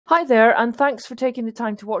Hi there, and thanks for taking the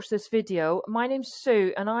time to watch this video. My name's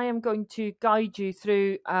Sue, and I am going to guide you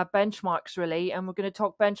through benchmarks, really. And we're going to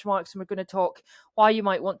talk benchmarks, and we're going to talk why you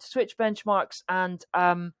might want to switch benchmarks and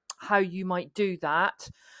how you might do that.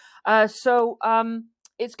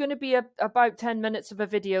 It's going to be about 10 minutes of a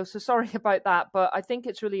video, so sorry about that, but I think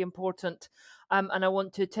it's really important. And I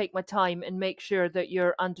want to take my time and make sure that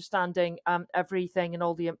you're understanding everything and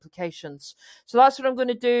all the implications. So that's what I'm going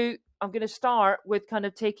to do. I'm going to start with kind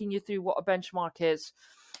of taking you through what a benchmark is.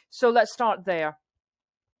 So let's start there.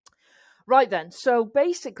 Right then, so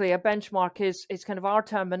basically a benchmark is kind of our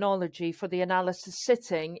terminology for the analysis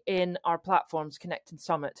sitting in our platforms, Connect and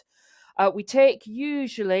Summit. We take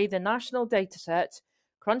usually the national data set,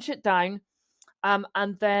 crunch it down,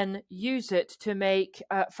 and then use it to make,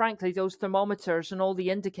 frankly, those thermometers and all the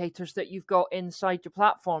indicators that you've got inside your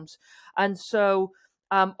platforms. And so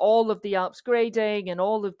all of the ALPS grading and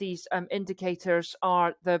all of these indicators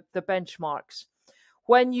are the benchmarks.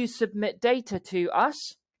 When you submit data to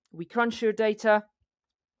us, we crunch your data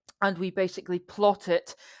and we basically plot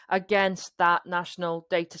it against that national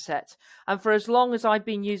data set. And for as long as I've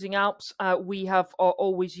been using ALPS, we have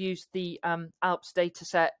always used the ALPS data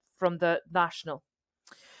set from the national.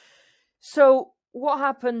 So what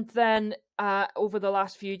happened then over the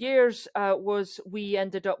last few years was we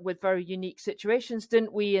ended up with very unique situations,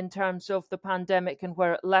 didn't we, in terms of the pandemic and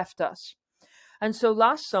where it left us. And so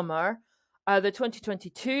last summer, the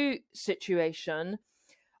 2022 situation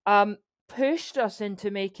pushed us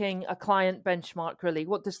into making a client benchmark, really.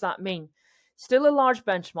 What does that mean? Still a large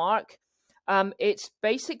benchmark. It's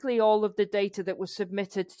basically all of the data that was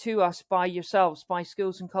submitted to us by yourselves, by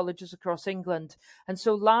schools and colleges across England. And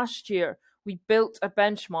so last year, we built a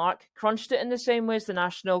benchmark, crunched it in the same way as the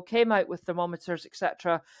national, came out with thermometers,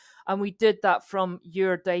 etc. And we did that from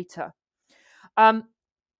your data.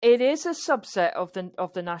 It is a subset of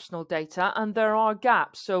the national data, and there are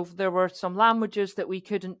gaps. So there were some languages that we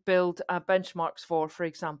couldn't build benchmarks for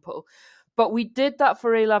example. But we did that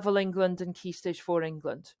for A-Level England and Key Stage 4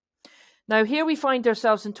 England. Now, here we find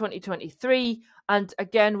ourselves in 2023, and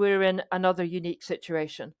again, we're in another unique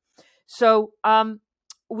situation. So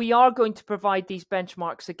we are going to provide these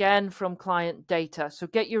benchmarks again from client data. So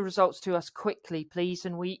get your results to us quickly, please,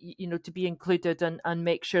 and we, to be included and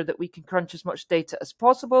make sure that we can crunch as much data as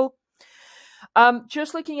possible.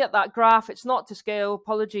 Just looking at that graph, it's not to scale.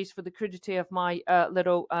 Apologies for the crudity of my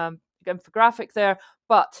little infographic there,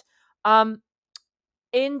 but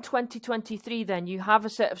in 2023, then, you have a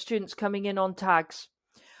set of students coming in on tags,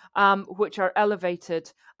 which are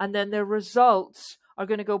elevated, and then their results are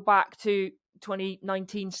going to go back to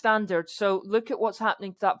 2019 standards. So look at what's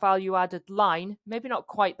happening to that value added line. Maybe not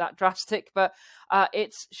quite that drastic, but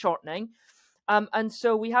it's shortening. And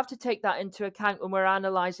so we have to take that into account when we're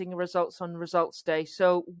analysing results on results day.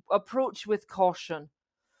 So approach with caution.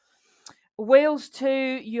 Wales 2,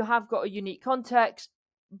 you have got a unique context,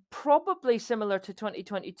 probably similar to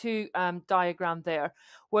 2022 diagram there,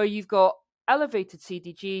 where you've got elevated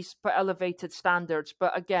CDGs but elevated standards,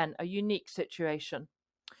 but again, a unique situation.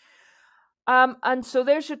 And so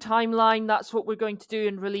there's your timeline. That's what we're going to do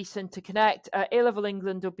and release into Connect. A-Level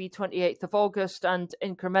England will be 28th of August, and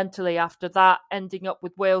incrementally after that, ending up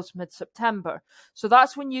with Wales mid-September. So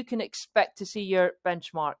that's when you can expect to see your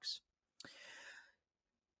benchmarks.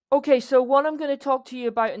 Okay, so what I'm going to talk to you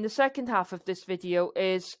about in the second half of this video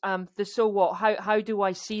is the so what. How do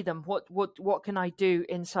I see them? What can I do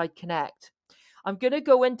inside Connect? I'm going to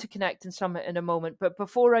go into Connect and Summit in a moment, but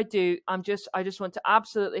before I do, I just want to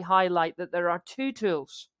absolutely highlight that there are two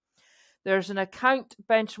tools. There's an account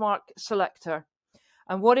benchmark selector,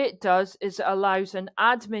 and what it does is it allows an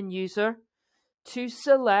admin user to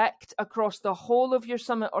select across the whole of your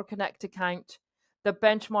Summit or Connect account the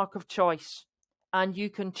benchmark of choice, and you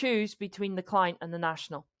can choose between the client and the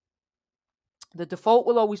national. The default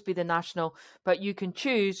will always be the national, but you can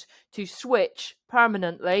choose to switch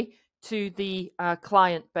permanently to the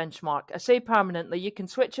client benchmark. I say permanently, you can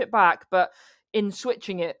switch it back, but in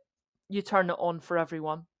switching it, you turn it on for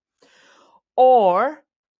everyone. Or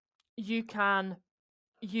you can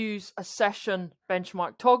use a session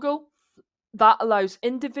benchmark toggle. That allows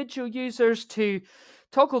individual users to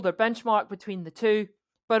toggle their benchmark between the two,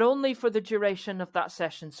 but only for the duration of that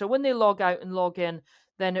session. So when they log out and log in,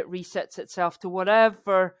 then it resets itself to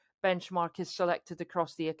whatever benchmark is selected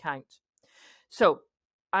across the account. So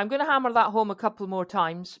I'm going to hammer that home a couple more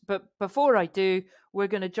times, but before I do, we're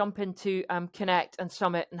going to jump into Connect and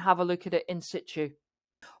Summit and have a look at it in situ.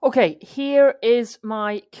 Okay, here is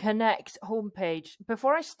my Connect homepage.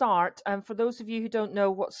 Before I start, for those of you who don't know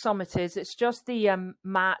what Summit is, it's just the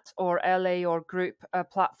MAT or LA or group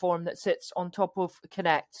platform that sits on top of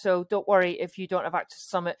Connect. So don't worry if you don't have access to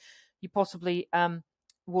Summit, you possibly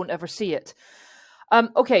won't ever see it.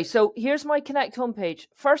 Okay, so here's my Connect homepage.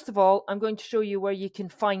 First of all, I'm going to show you where you can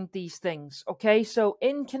find these things. Okay, so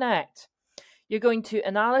in Connect, you're going to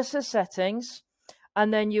Analysis Settings,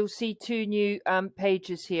 and then you'll see two new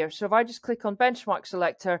pages here. So if I just click on Benchmark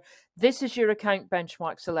Selector, this is your account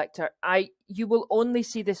benchmark selector. You will only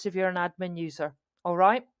see this if you're an admin user, all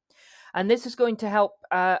right? And this is going to help,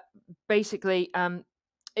 basically,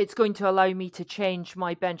 it's going to allow me to change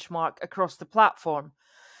my benchmark across the platform.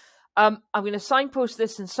 I'm going to signpost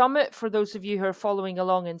this in Summit for those of you who are following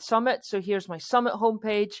along in Summit. So here's my Summit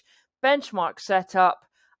homepage, benchmark setup,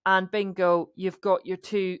 and bingo, you've got your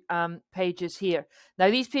two pages here. Now,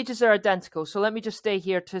 these pages are identical, so let me just stay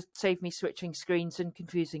here to save me switching screens and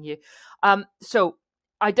confusing you. So,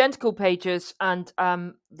 identical pages, and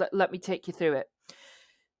let me take you through it.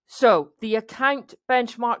 So, the account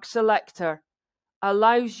benchmark selector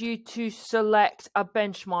allows you to select a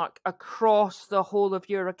benchmark across the whole of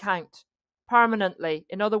your account permanently.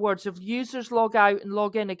 In other words, if users log out and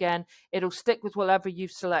log in again, it'll stick with whatever you've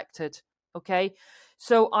selected. Okay,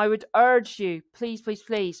 so I would urge you, please, please,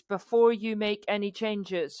 please, before you make any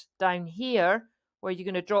changes down here, where you're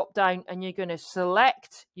going to drop down and you're going to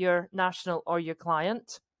select your national or your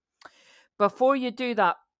client, before you do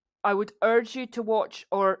that, I would urge you to watch,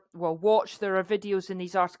 watch. There are videos in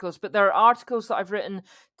these articles, but there are articles that I've written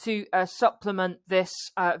to supplement this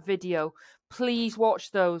video. Please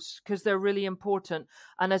watch those because they're really important.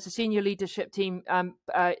 And as a senior leadership team,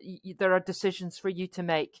 there are decisions for you to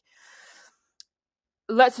make.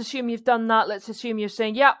 Let's assume you've done that. Let's assume you're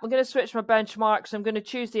saying, yeah, I'm going to switch my benchmarks. I'm going to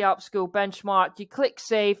choose the Alp School benchmark. You click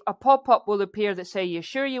save. A pop-up will appear that say, you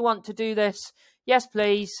sure you want to do this? Yes,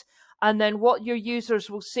 please. And then what your users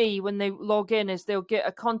will see when they log in is they'll get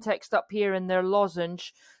a context up here in their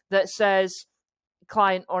lozenge that says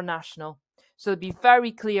client or national. So they'll be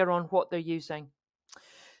very clear on what they're using.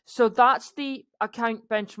 So that's the account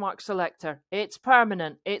benchmark selector. It's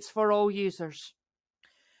permanent. It's for all users.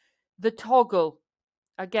 The toggle,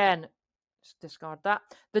 again, let's discard that.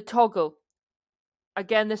 The toggle,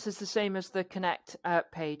 again, this is the same as the Connect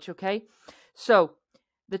page, okay? So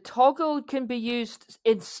the toggle can be used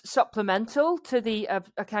in supplemental to the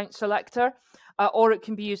account selector, or it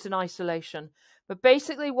can be used in isolation. But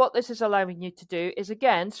basically what this is allowing you to do is,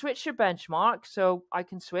 again, switch your benchmark. So I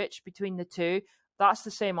can switch between the two. That's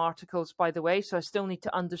the same articles, by the way, so I still need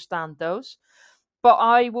to understand those. But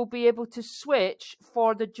I will be able to switch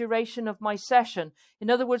for the duration of my session.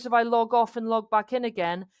 In other words, if I log off and log back in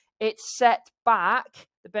again, it's set back,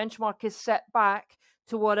 the benchmark is set back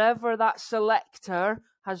to whatever that selector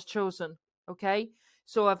has chosen, okay?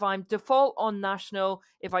 So if I'm default on national,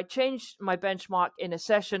 if I change my benchmark in a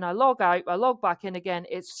session, I log out, I log back in again,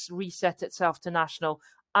 it's reset itself to national,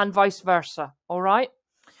 and vice versa, all right?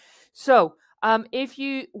 So if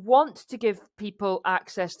you want to give people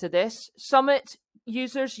access to this, Summit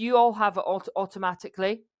users, you all have it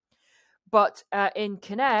automatically. But in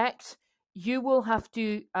Connect, you will have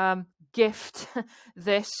to gift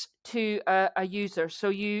this to a user.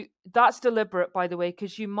 So that's deliberate, by the way,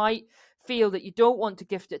 because you might feel that you don't want to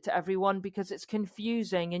gift it to everyone because it's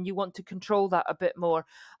confusing and you want to control that a bit more.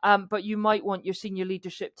 But you might want your senior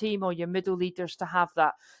leadership team or your middle leaders to have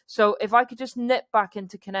that. So if I could just nip back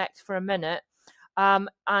into Connect for a minute,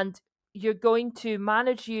 and you're going to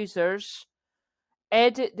manage users,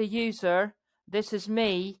 edit the user. This is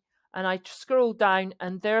me. And I scroll down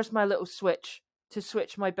and there's my little switch to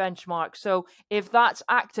switch my benchmark. So if that's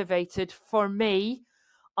activated for me,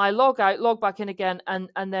 I log out, log back in again, and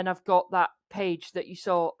then I've got that page that you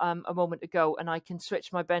saw a moment ago, and I can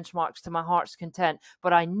switch my benchmarks to my heart's content.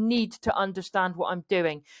 But I need to understand what I'm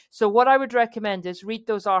doing. So what I would recommend is read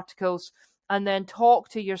those articles and then talk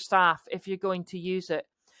to your staff if you're going to use it.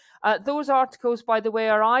 Those articles, by the way,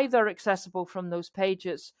 are either accessible from those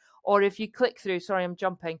pages, or if you click through, sorry, I'm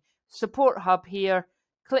jumping, Support Hub here,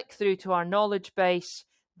 click through to our knowledge base.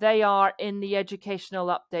 They are in the educational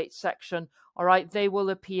updates section. All right, they will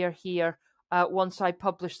appear here once I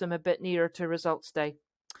publish them a bit nearer to results day.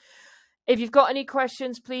 If you've got any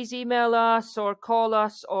questions, please email us or call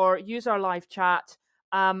us or use our live chat,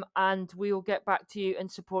 and we will get back to you and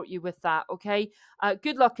support you with that. Okay,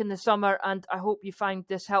 good luck in the summer, and I hope you find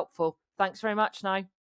this helpful. Thanks very much now.